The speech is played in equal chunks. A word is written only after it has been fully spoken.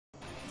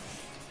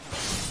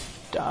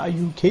Die,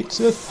 you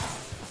XIII.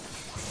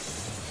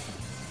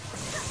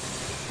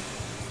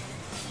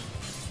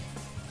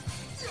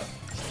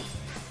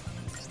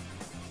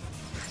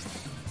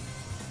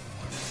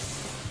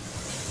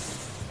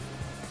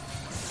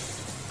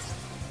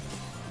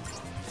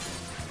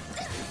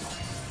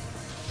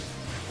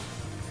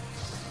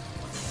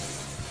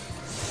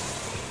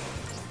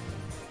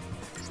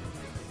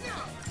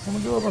 Oh my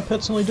god, my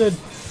pet's nearly dead.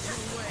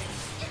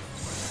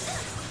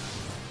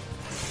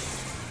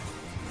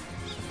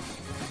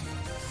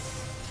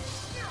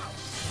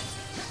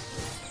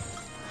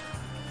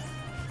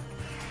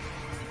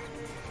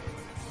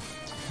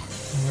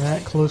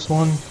 Alright, close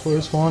one,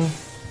 close one.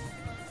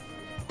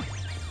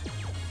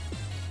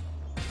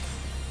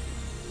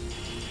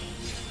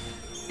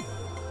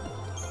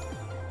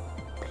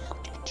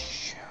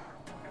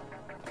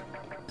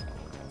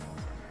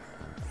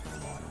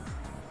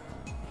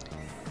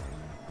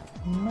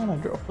 Mana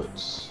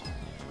droplets.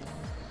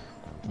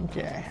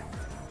 Okay.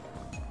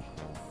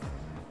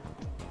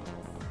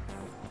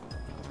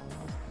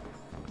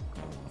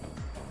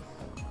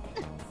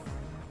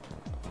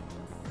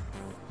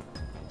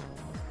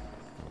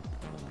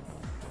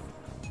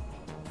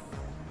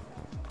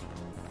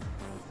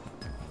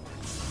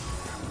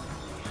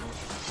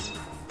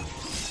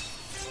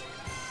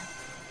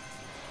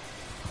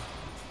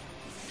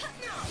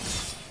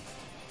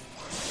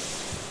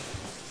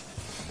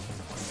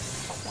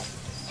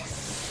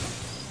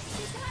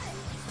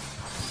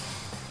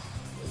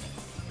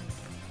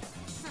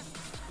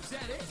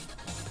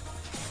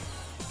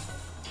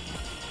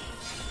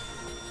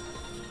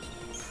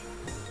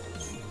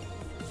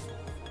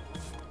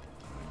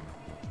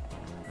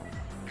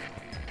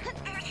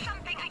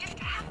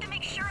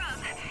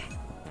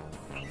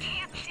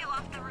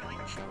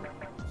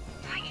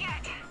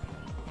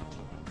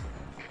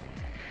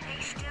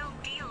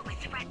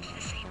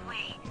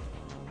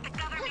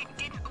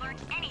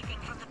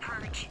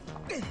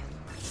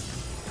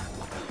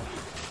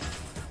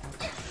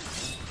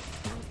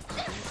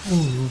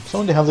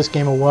 Something to how this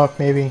game will work,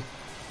 maybe.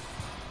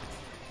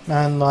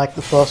 And like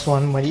the first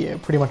one, where you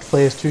pretty much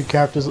play as two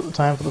characters at the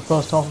time for the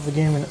first half of the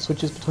game, and it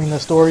switches between their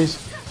stories.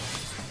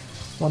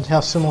 Wonder how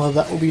similar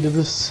that will be to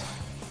this.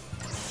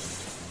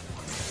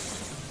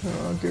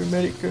 Oh, go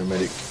medic, go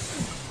medic.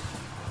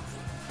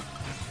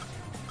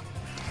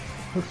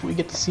 Hopefully we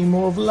get to see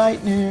more of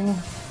lightning.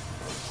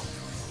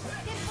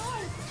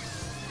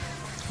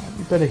 Oh,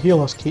 you better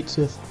heal us,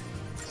 XIII.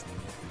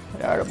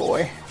 Atta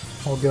boy.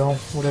 Or girl,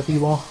 whatever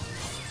you are.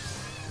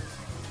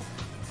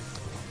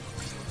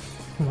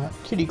 That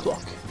kitty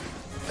clock.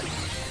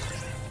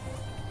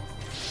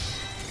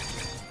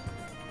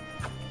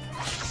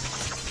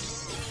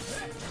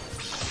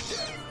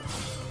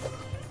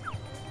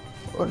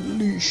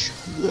 Unleash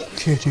the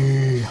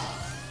kitty.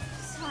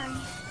 Sorry.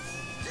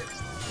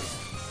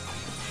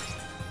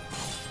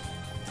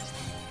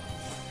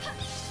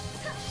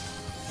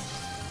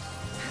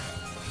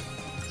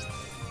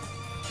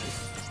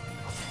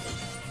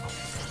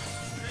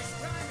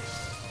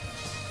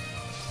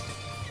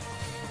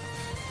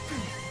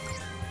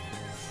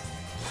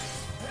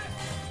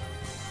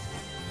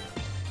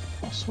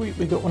 Oh, sweet,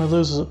 we got one of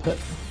those as a pet.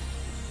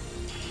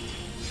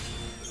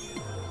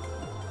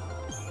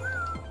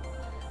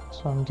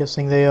 So I'm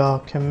guessing they are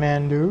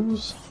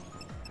commandos.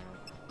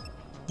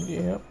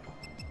 Yep.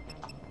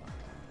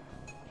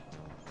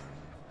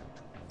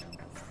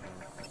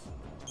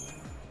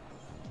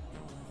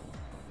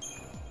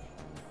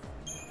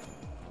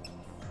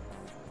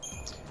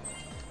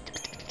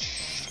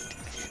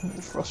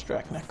 Frost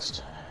Drac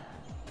next.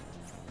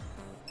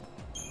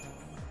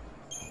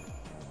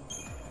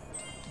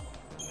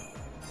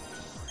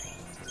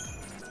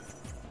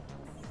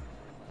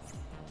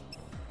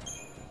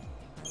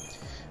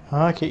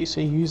 Okay, so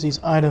you use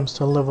these items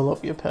to level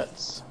up your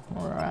pets.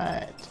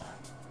 Alright.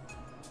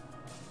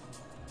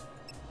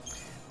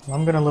 Well,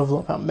 I'm gonna level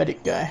up our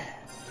medic guy.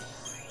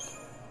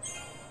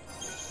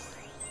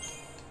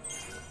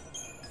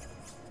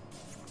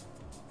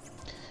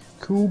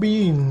 Cool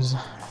beans.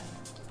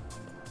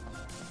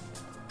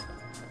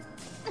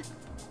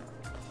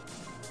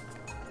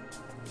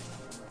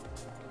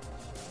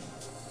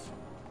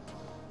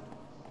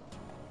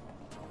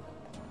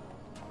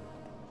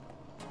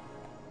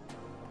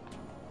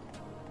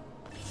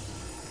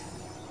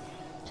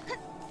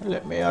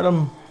 Let me at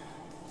him.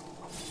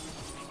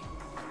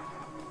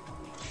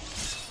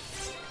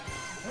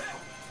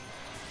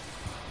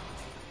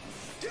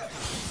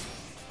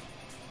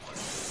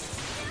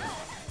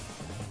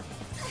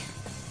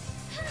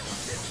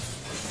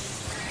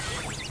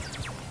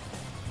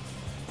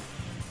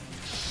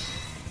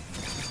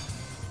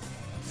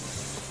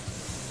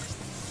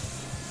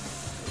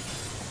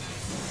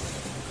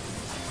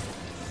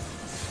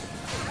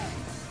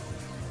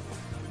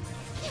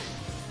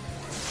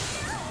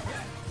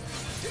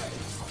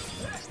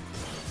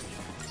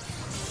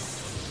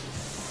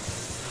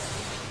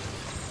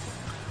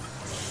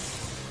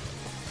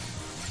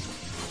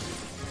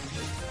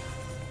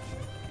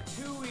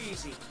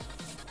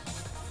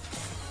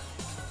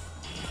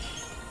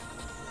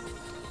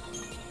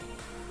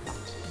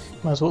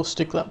 Might as well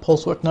stick that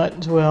Pulsework Knight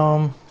into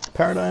our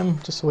paradigm,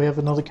 just so we have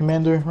another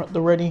commander at the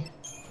ready.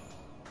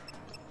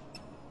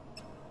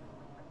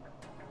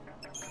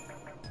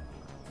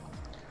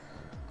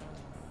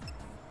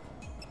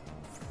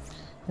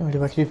 Wait,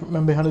 if I can even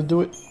remember how to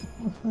do it.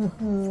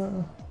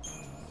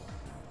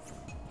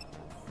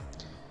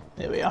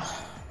 There we are.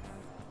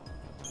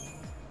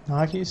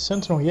 Nagi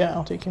Sentinel, yeah,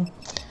 I'll take him.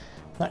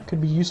 That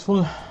could be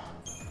useful.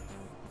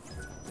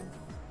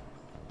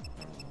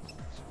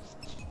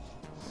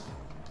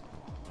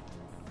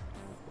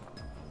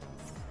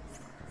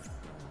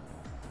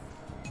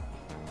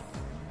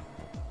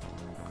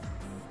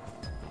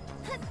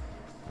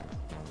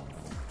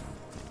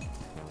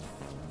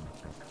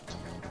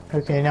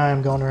 Okay, now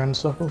I'm going around in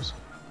circles.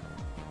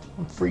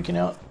 I'm freaking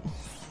out.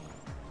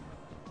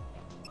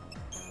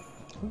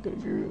 I'm gonna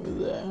go over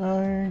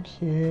there.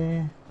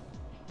 Okay.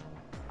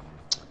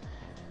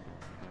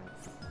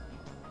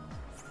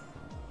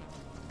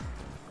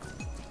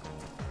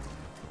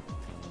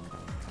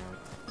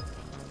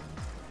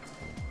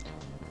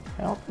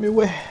 Help me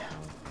way.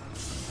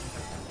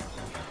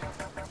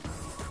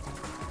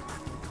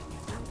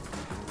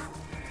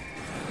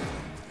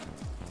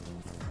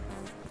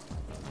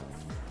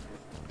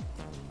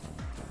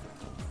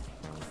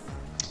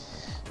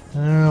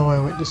 No,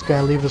 I wait this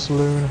guy leave us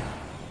alone.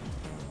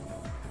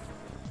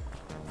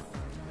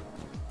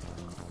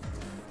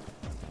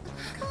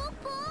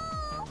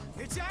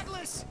 It's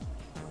Atlas!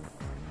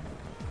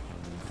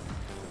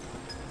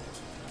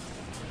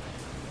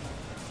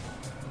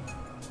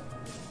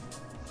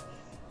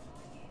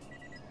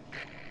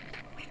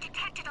 We've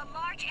detected a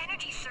large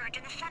energy surge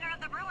in the center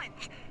of the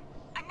ruins.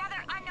 Another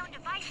unknown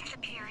device has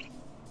appeared.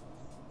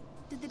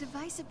 Did the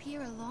device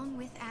appear along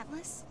with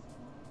Atlas?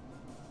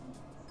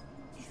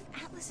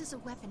 If Atlas is a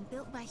weapon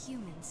built by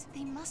humans,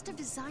 they must have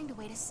designed a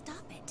way to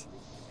stop it.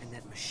 And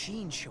that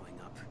machine showing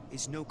up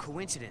is no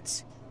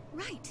coincidence.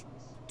 Right.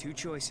 Two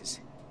choices.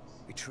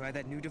 We try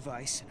that new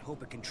device and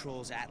hope it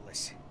controls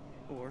Atlas.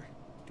 Or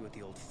do it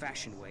the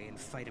old-fashioned way and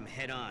fight him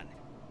head-on.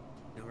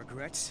 No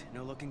regrets,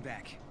 no looking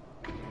back.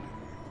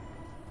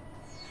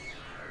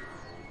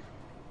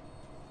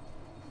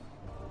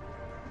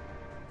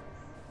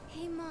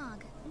 Hey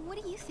Mog,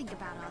 what do you think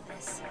about all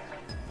this?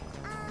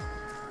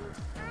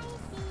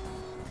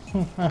 I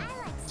think I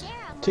like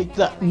Sarah more Take than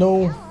that, I like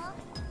no. Noah.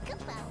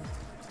 Kupo.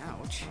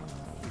 Ouch.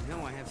 You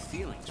know I have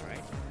feelings, right?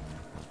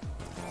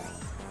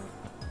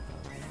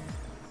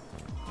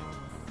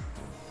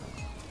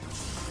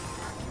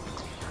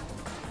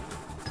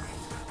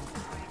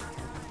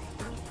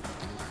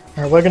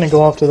 Alright, we're gonna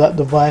go after that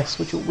device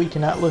which will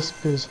weaken Atlas,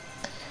 because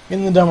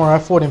in the demo I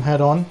fought him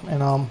head on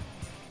and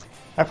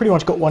I pretty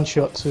much got one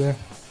shot, so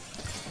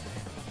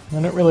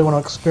I don't really want to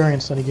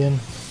experience that again.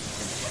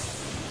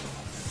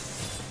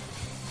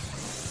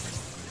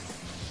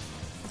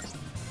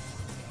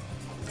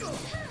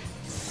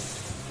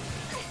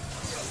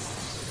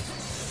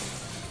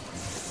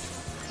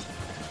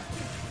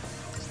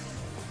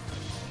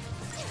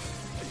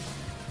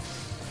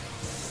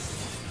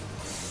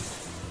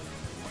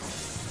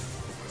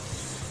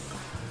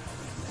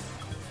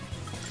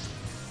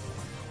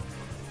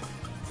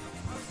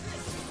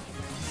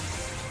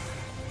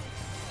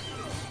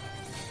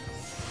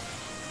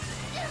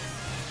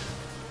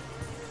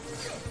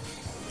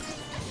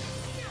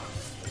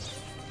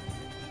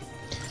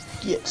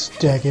 Get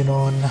staggered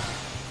on. That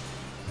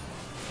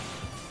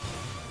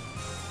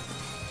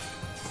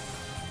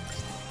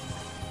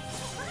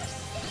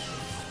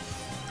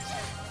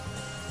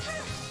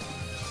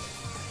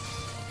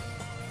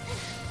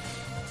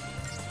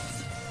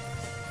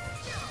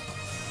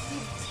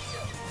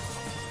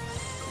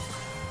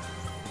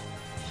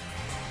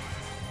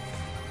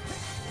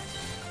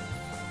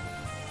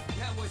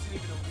wasn't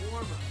even a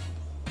warm-up.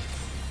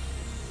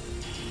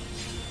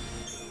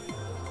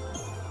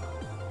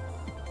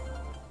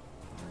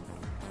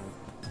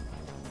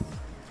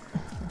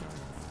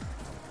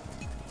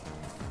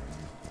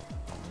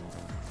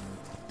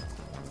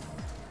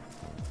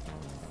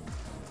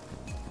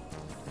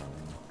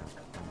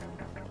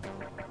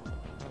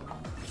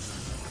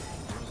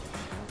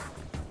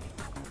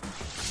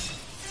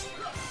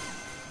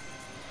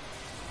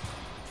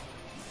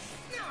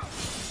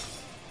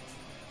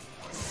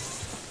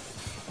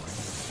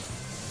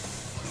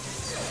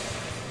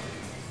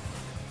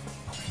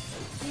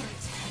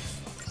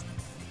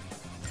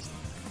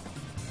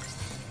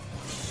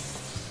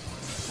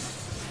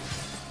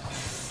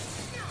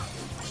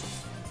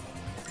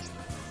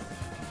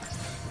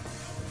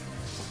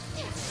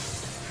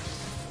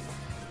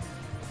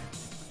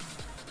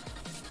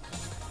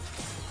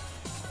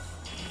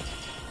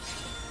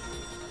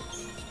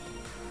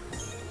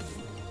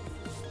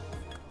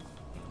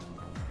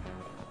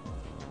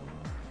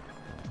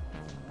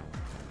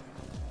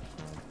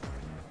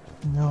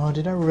 No,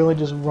 did I really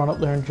just run up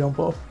there and jump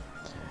off?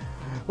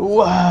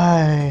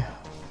 Why?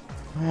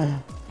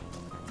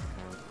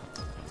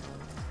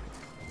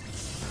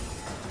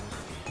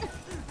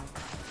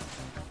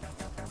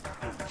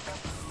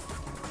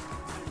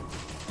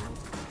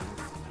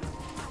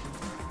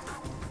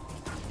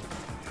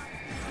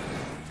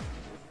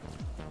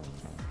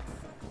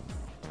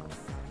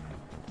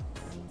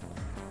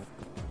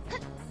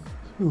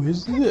 Who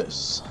is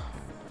this?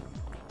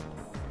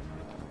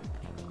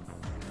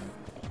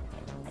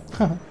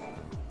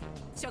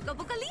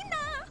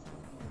 Chocobocolina!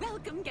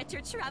 Welcome, get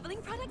your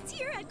traveling products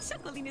here at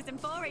Chocolina's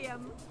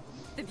Emporium.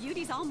 The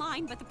beauty's all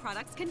mine, but the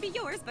products can be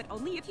yours, but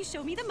only if you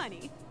show me the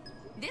money.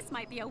 This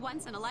might be a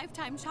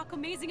once-in-a-lifetime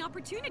choco-amazing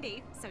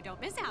opportunity, so don't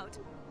miss out.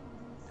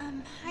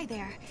 Hi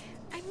there.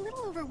 I'm a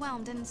little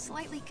overwhelmed and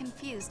slightly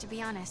confused, to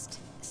be honest.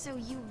 So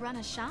you run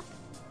a shop?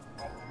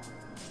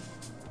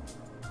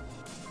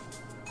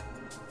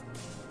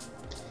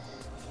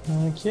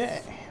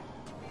 Okay.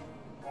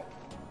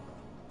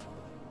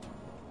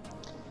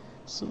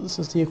 So this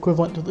is the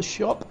equivalent to the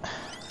shop.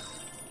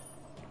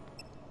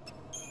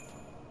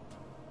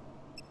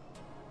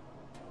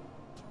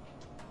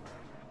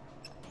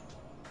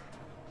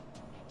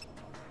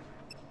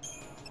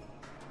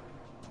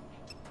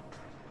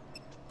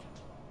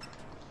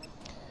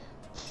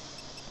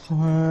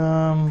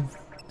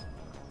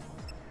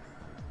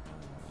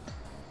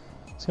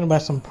 Just gonna buy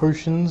some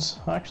potions.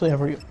 Actually, I've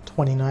already got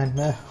 29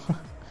 there.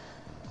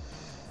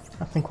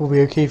 I think we'll be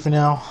okay for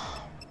now.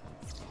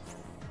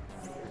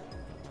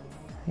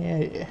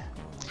 Yeah.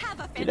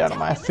 Get out of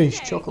my face,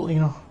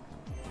 Chocolino.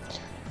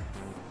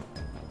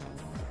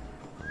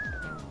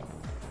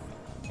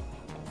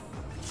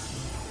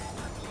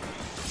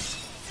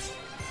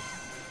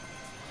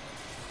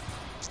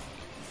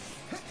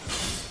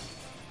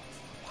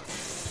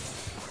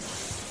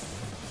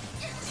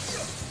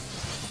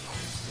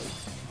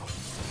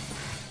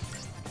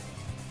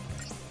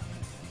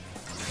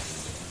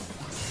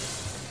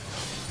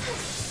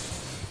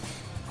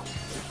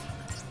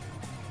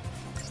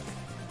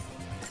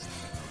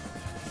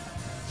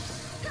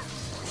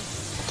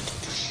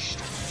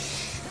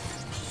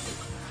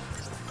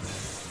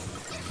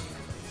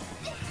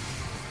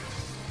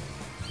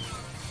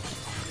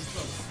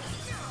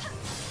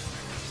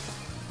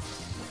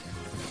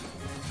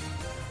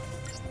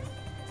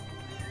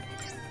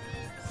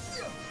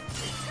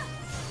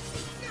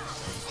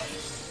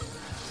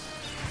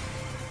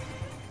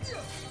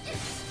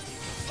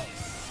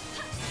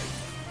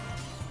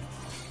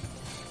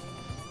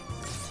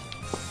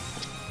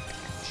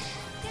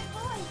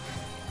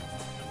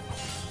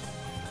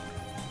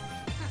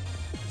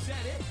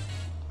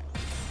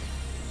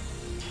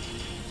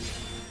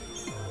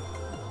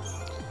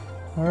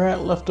 Alright,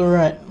 left or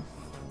right?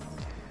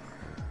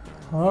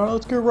 Alright,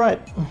 let's go right.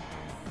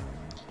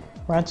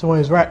 Right's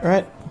always right,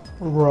 right?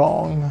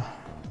 Wrong.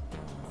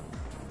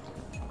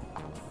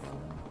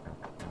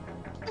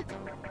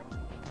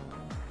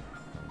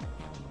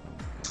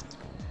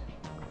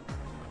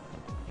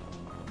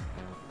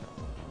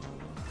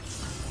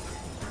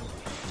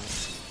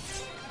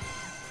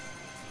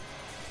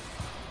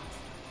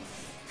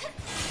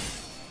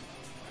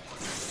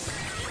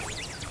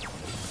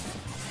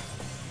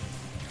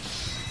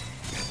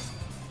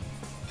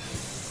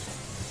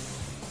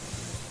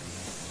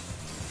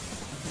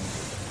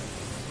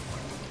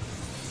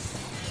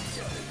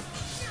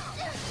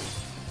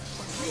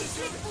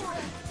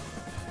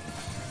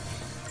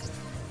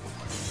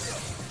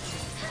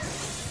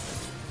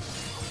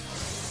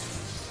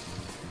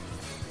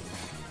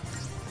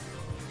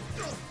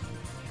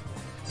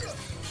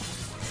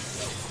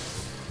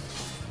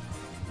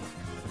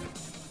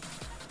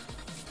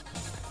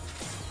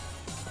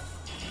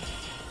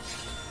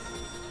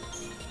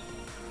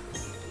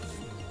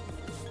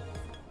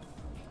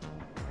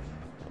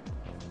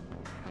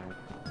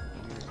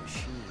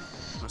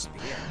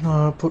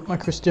 Put my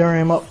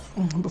Crystarium up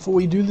before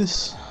we do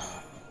this.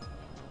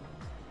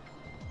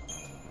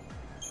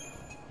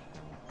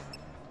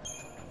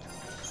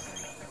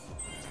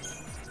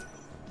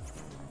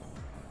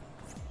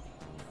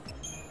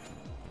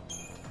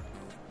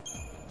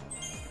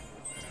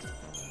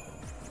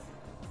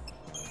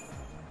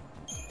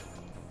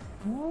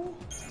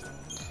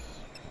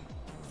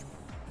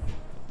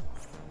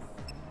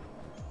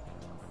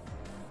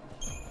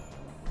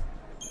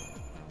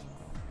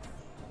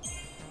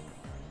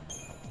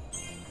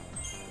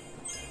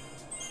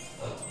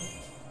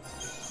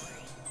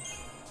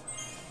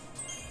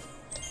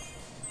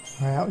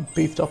 Alright, we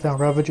beefed up our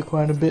Ravager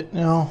quite a bit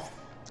now.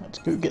 Let's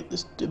go get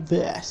this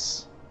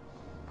device.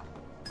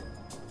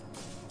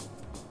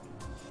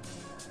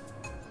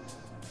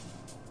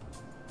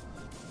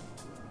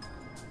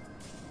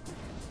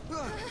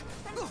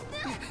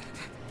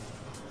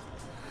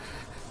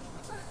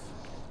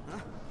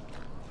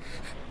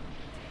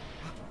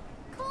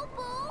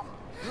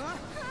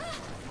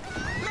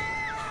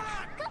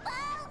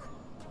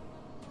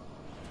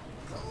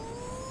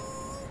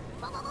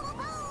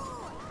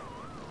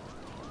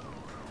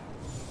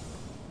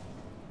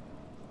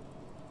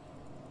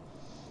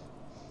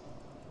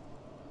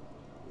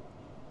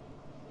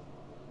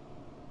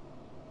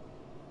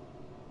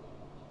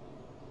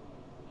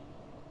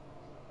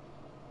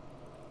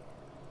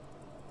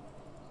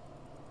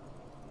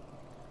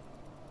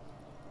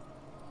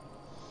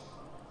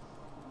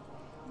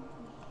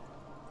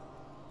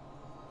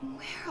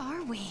 Where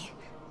are we?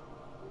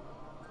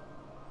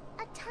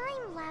 A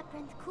time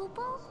labyrinth,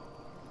 Kupo.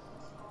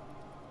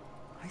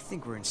 I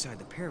think we're inside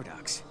the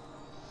paradox.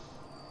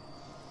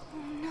 Oh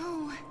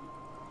no.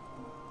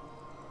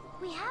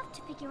 We have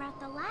to figure out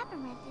the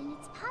labyrinth and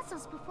its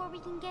puzzles before we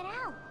can get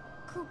out.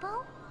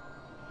 Kupo?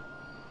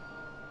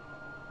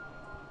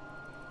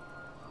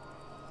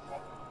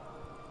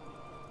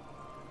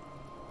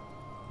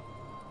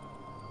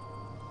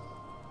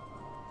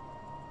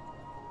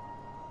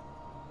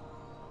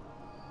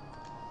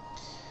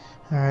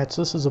 Alright,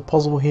 so this is a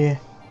puzzle here.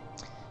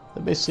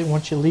 That basically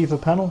once you leave a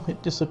panel,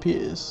 it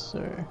disappears,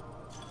 so...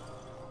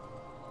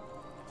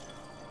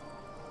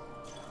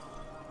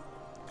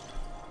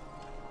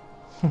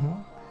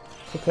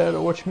 Prepare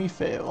to watch me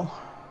fail.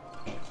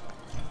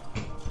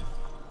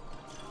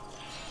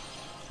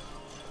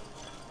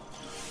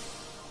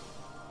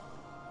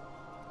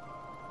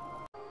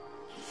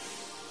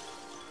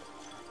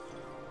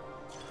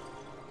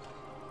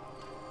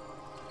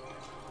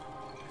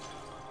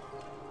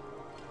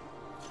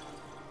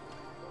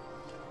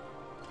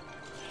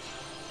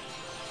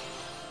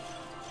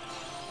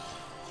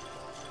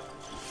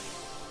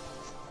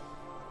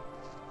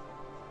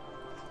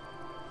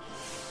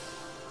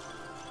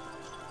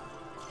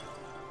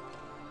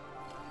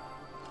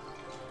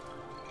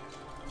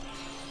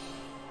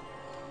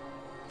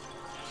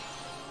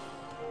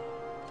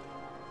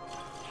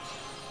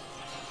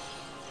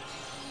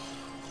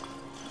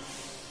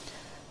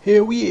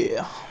 Here we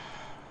are.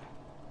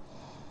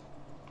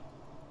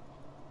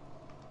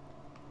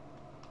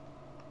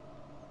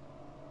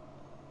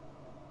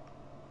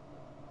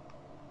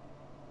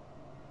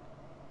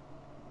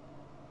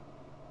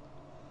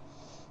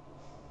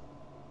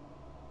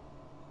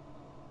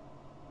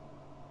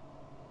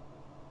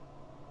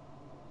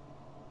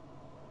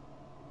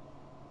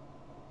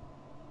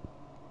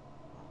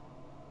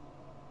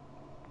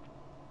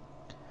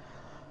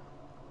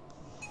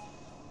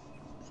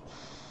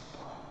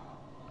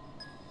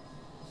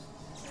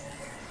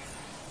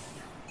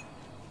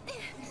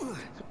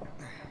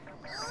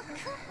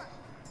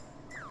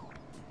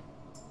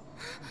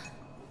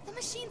 The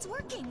machine's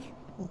working.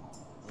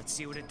 Let's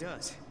see what it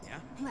does, yeah?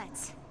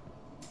 Let's.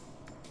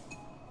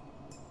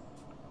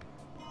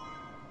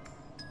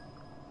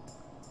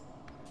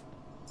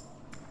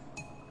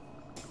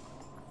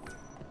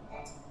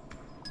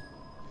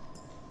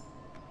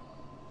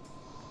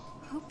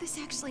 Hope this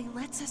actually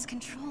lets us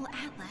control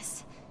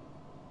Atlas.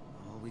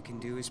 All we can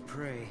do is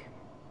pray.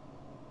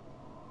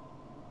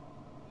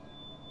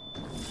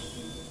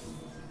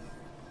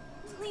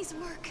 Please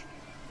work.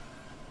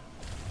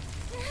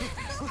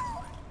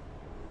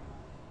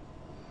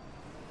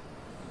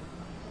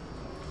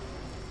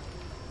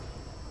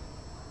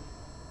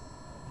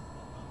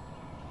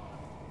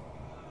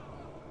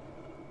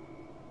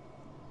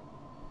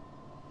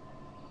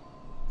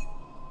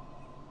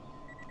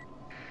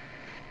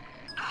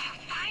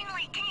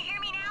 Finally, can you hear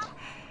me now?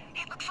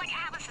 It looks like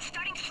Atlas is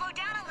starting to slow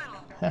down a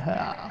little.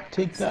 Haha,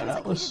 take that, Sounds like we did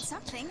Atlas.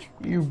 something.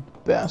 You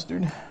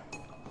bastard.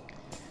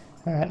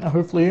 Alright, now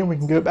hopefully we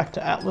can go back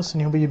to Atlas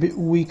and he'll be a bit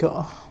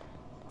weaker.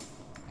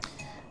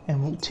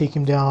 And we'll take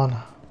him down.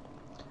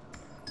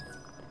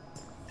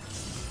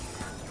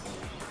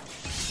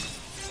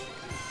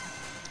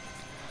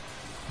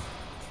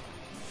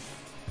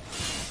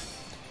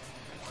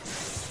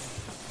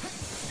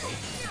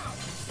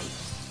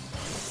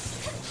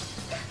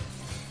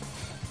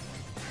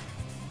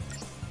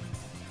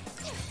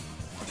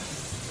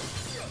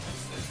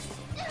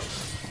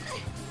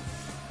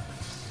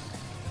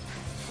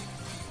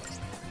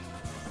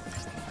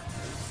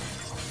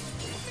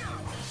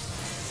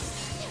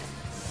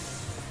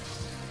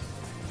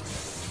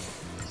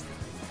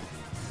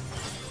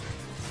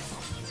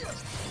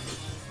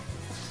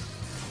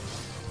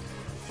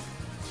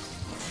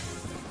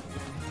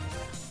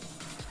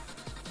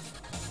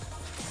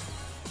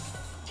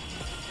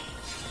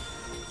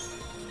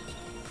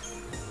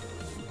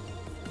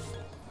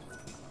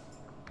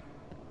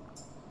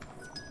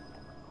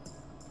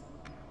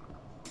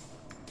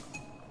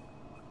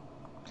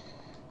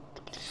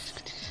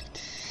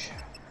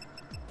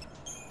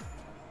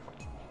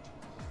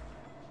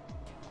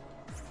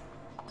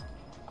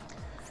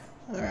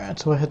 Alright,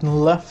 so we're heading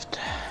left.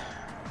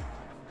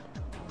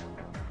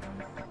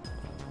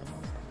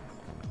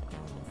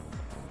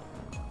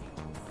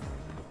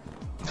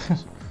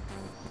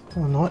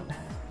 Or not.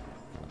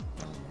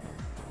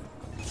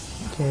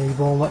 Okay,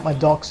 you've all let my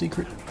dark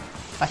secret.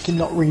 I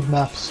cannot read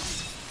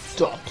maps.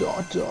 Dot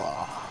dot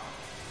dot.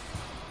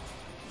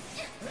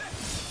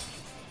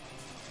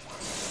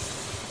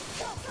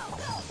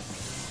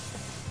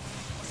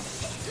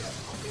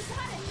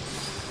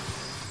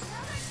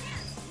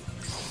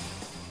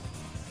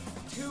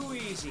 Too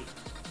easy.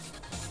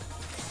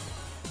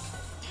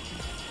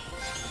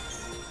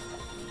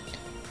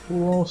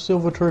 Whoa,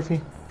 silver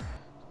trophy.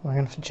 I'm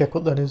gonna have to check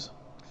what that is.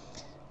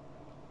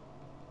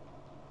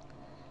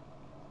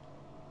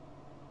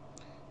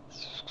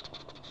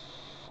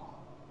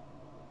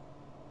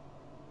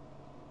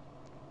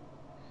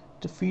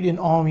 Defeat an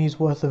army's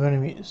worth of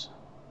enemies.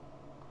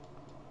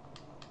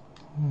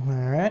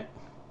 Alright.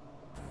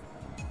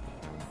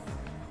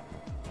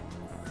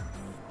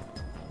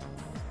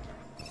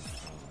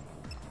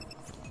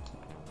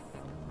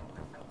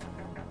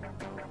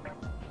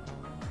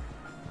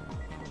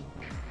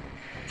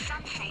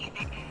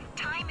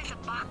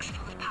 box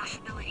full of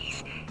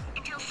possibilities.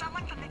 Until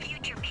someone from the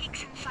future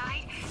peeks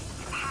inside,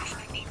 the past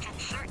remains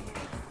uncertain.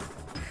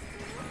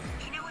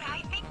 You know what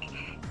I think?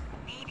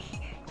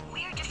 Maybe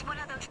we're just one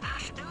of those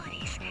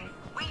possibilities,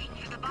 waiting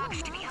for the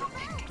box to be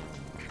opened.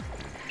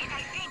 And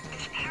I think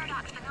this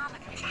paradox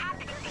phenomenon is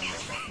happening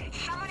because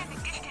someone in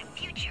the distant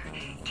future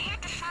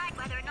can't decide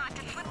whether or not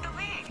to flip the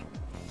lid.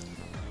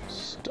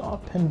 Star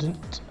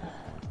pendant.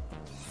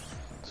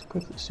 Let's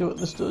quickly see what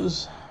this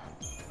does.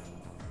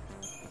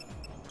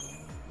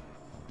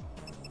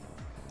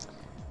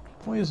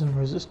 Poison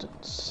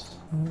resistance.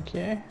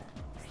 Okay.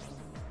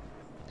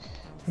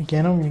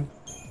 Again, I'm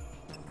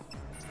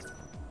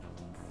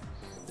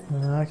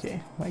gonna...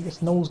 Okay, I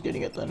guess Noel's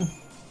getting it then.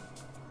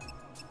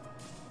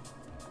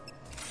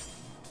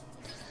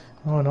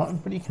 Oh,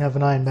 not, but he can have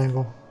an iron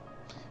bangle.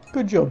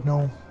 Good job,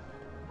 Noel.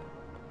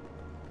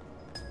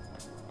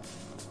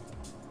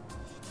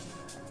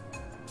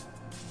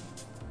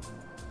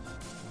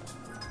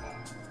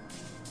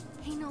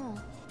 Hey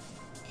Noel,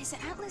 is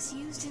Atlas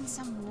used in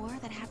some war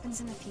that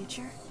happens in the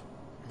future?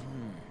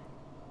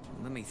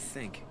 Let me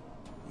think.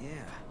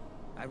 Yeah,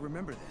 I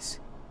remember this.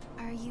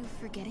 Are you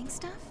forgetting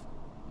stuff?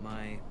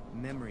 My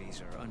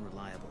memories are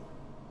unreliable.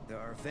 There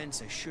are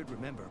events I should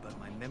remember, but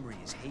my memory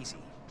is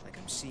hazy, like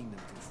I'm seeing them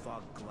through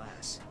fogged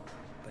glass.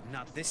 But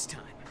not this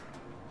time.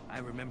 I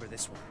remember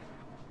this one.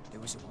 There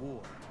was a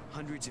war,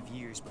 hundreds of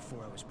years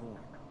before I was born.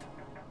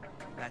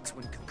 That's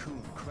when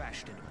Cocoon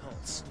crashed into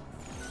Pulse.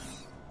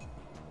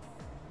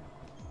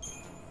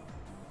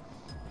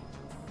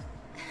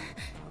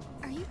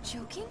 Are you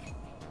joking?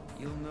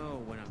 You'll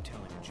know when I'm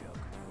telling a joke.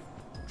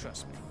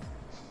 Trust me.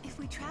 If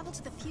we travel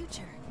to the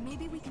future,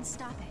 maybe we can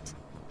stop it.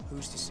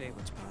 Who's to say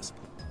what's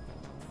possible?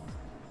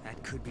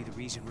 That could be the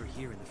reason we're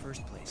here in the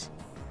first place.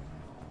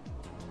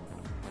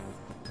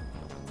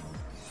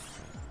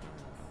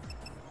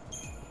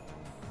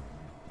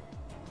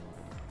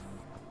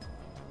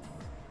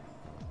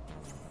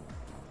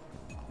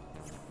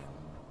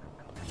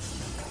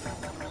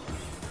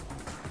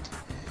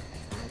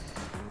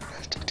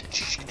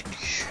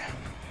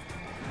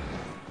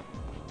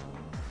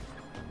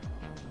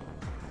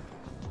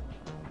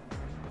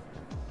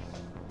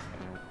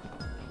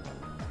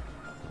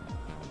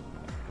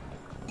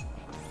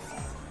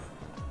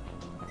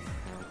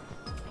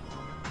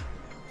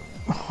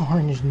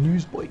 Orange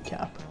newsboy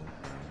cap.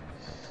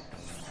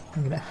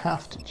 I'm gonna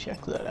have to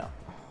check that out.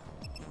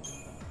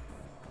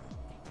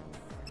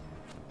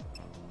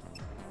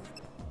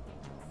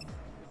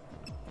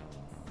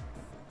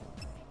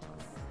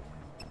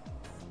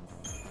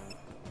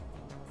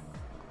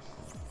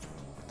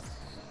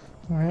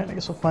 Alright, I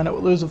guess I'll find out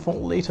what those are for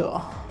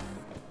later.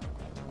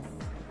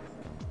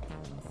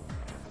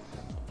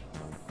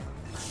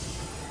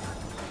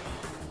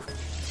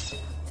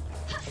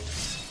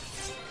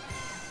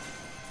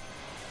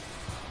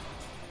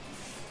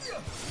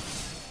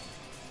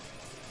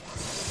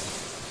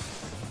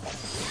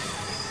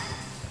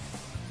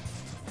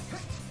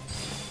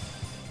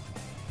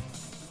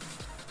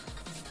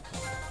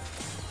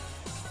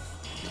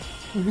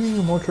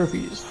 Woohoo, more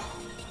trophies.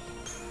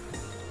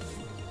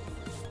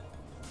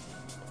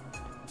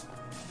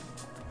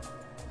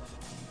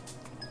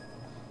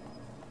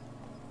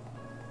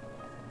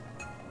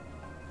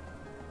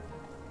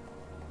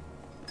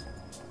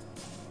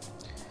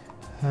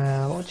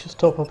 Let's just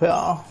top up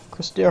our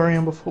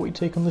Crystarium before we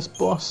take on this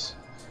boss.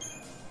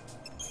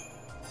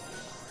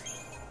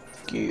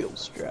 Gale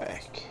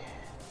Strike.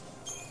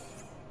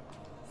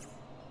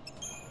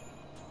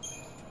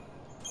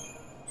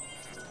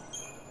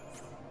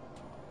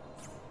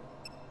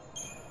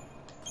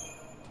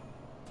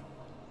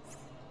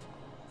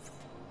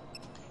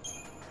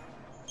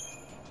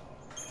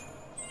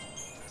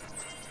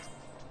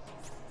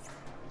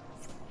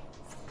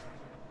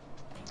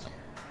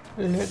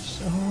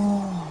 Let's...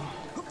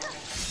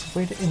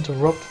 way to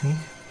interrupt me.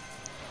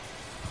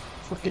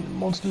 Freaking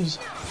monsters.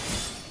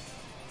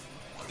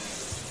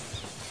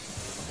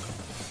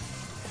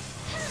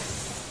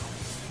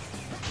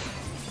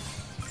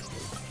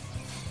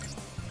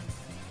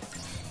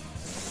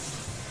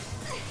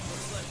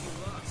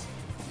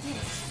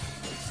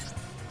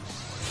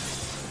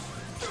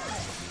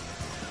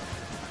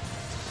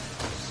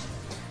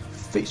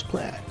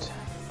 Faceplant.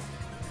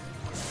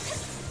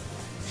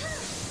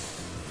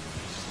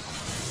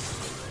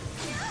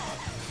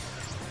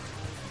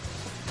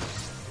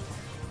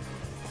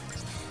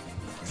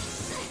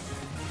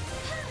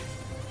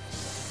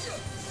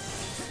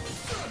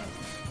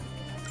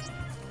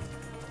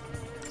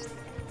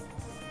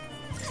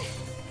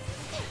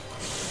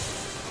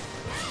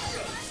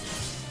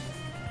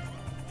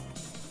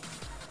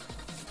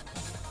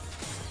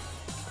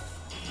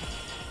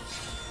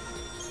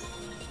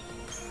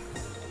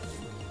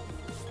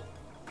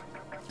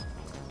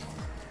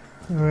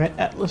 Alright,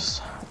 Atlas,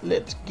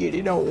 let's get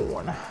it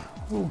on.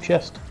 Ooh,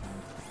 chest.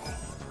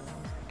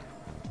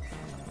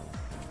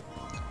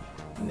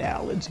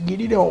 Now let's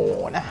get it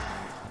on.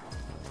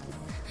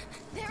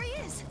 There he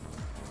is!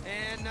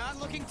 And not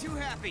looking too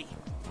happy.